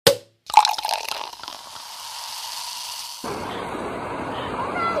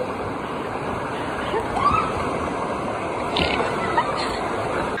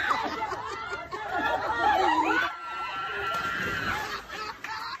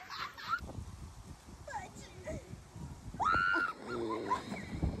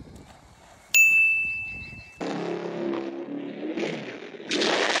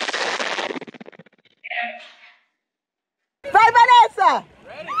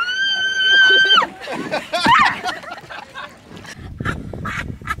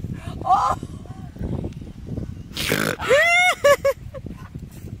Oh.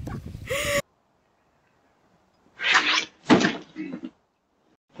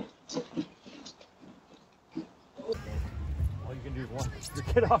 All you can do is one.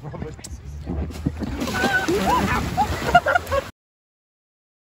 Get off of it.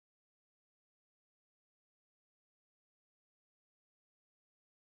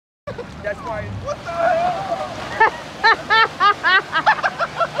 That's fine. What the hell?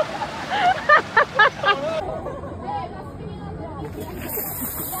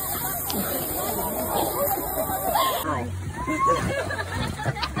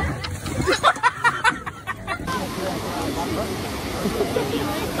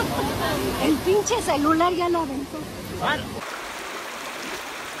 El pinche celular ya lo aventó.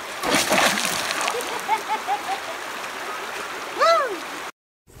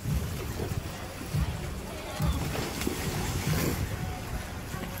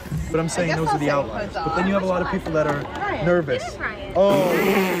 But I'm saying those are the outliers. But then you have a lot of people that are nervous. Oh,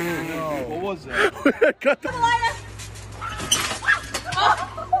 no. What was that? Cut the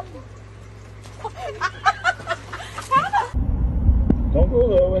Don't go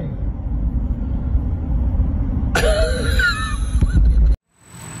that way.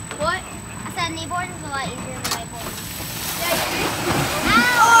 What? I said kneeboard is a lot easier than wakeboard.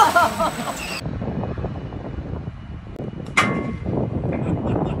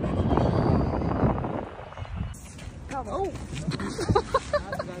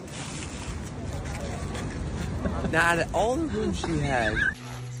 Now, out of all the rooms she had,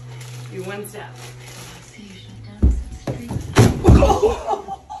 You one step.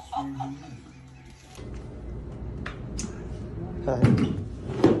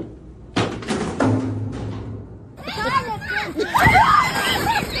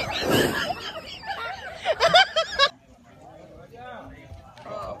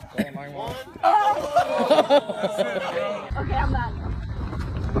 Okay, I'm not.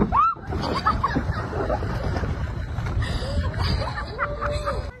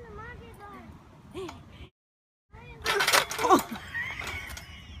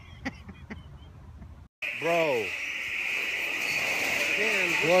 bro.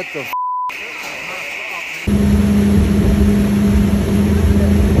 What the f?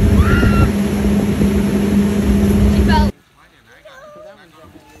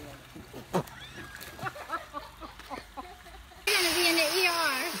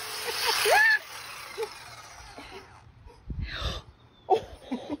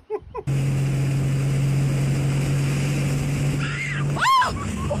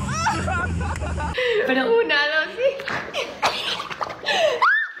 Pero una, dos, sí.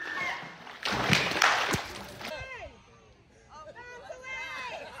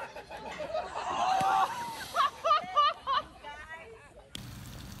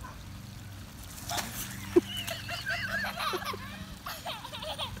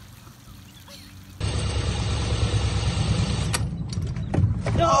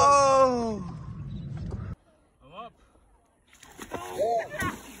 Oh! I'm up.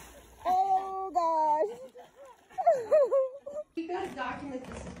 Oh gosh. You guys document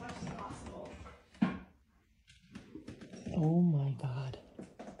this as much as possible. Oh my god.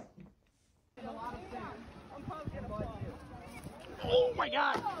 Oh my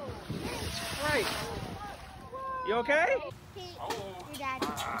god! Right. You okay? Your dad.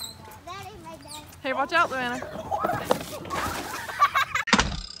 That ain't my dad. Hey, watch out, Luana.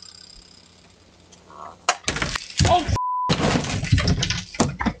 Oh!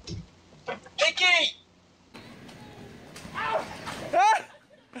 Vicky! Ah!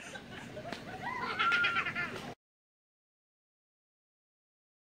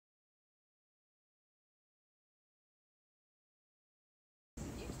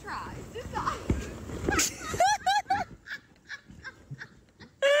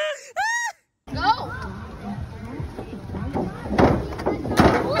 Go!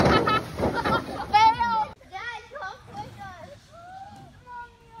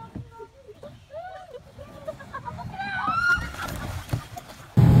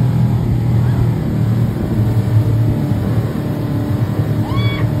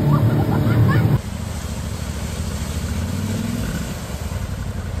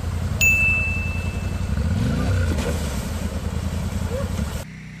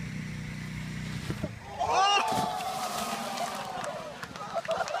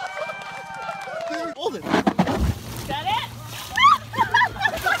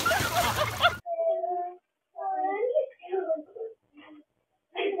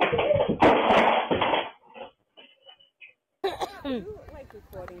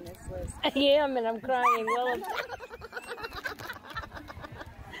 recording this, Liz. I am, and I'm crying. Well,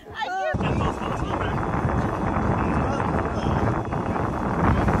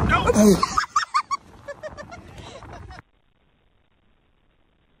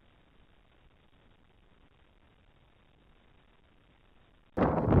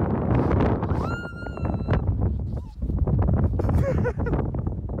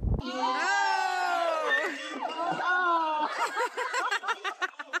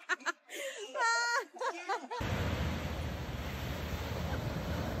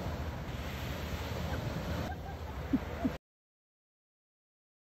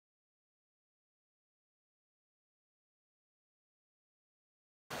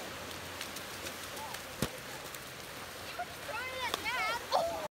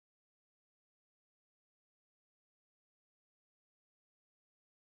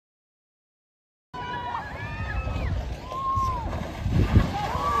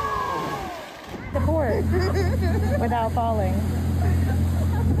 the board without falling.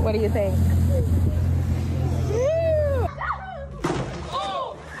 What do you think?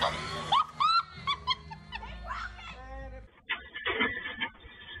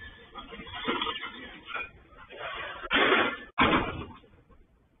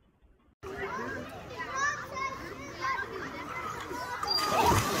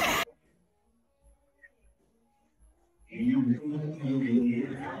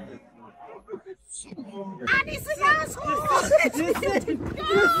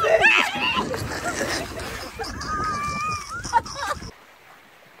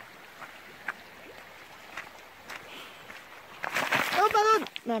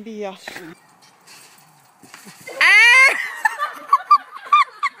 Nabiyah.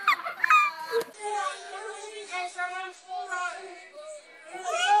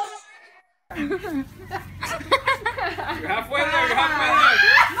 You're halfway there, you're halfway there.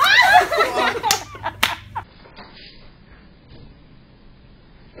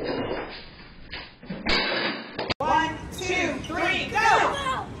 One, two, three, go!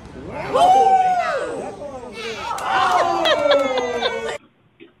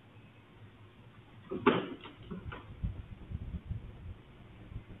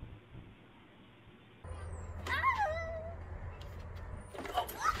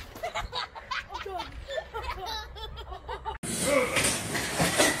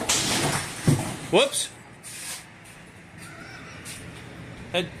 Whoops.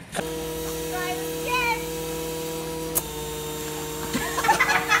 Head.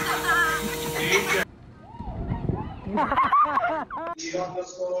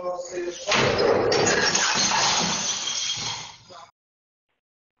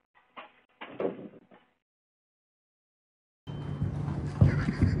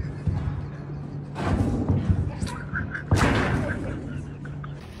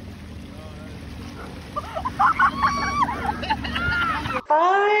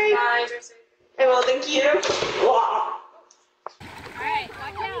 Bye. Hey, well, thank you.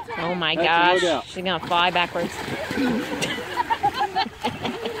 Oh my gosh, she's gonna fly backwards.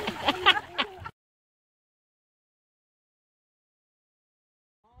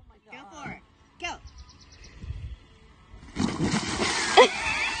 Go for it. Go.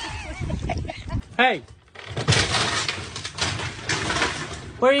 Hey!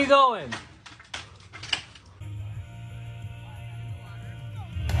 Where are you going?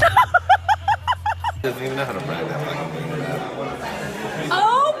 Doesn't even know how to ride that fucking thing.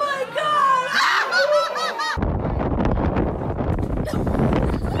 Oh my God!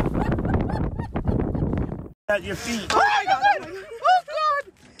 At your feet. Oh my God! Oh God!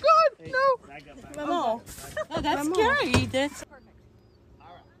 God! No! Mamo. Oh, that's scary. That's perfect. All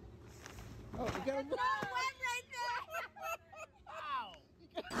right. Oh, we got no one right there.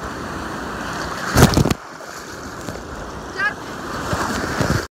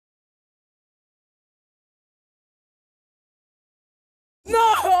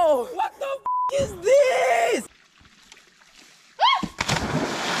 No! What the is this?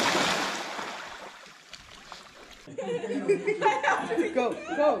 Go,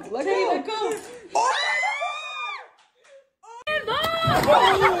 go, let go. Go.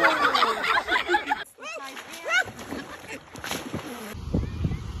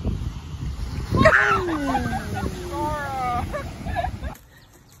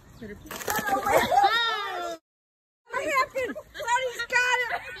 What happened? Daddy's got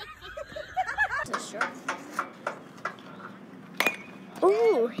it.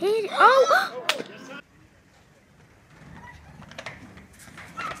 Ooh, hit it. Oh!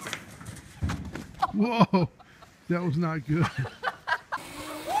 Whoa, that was not good.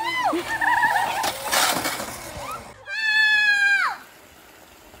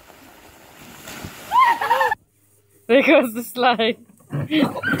 There goes the slide.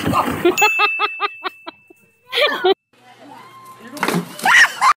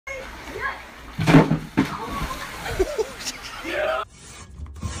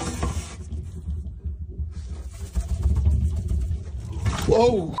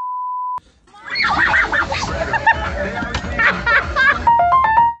 Whoa!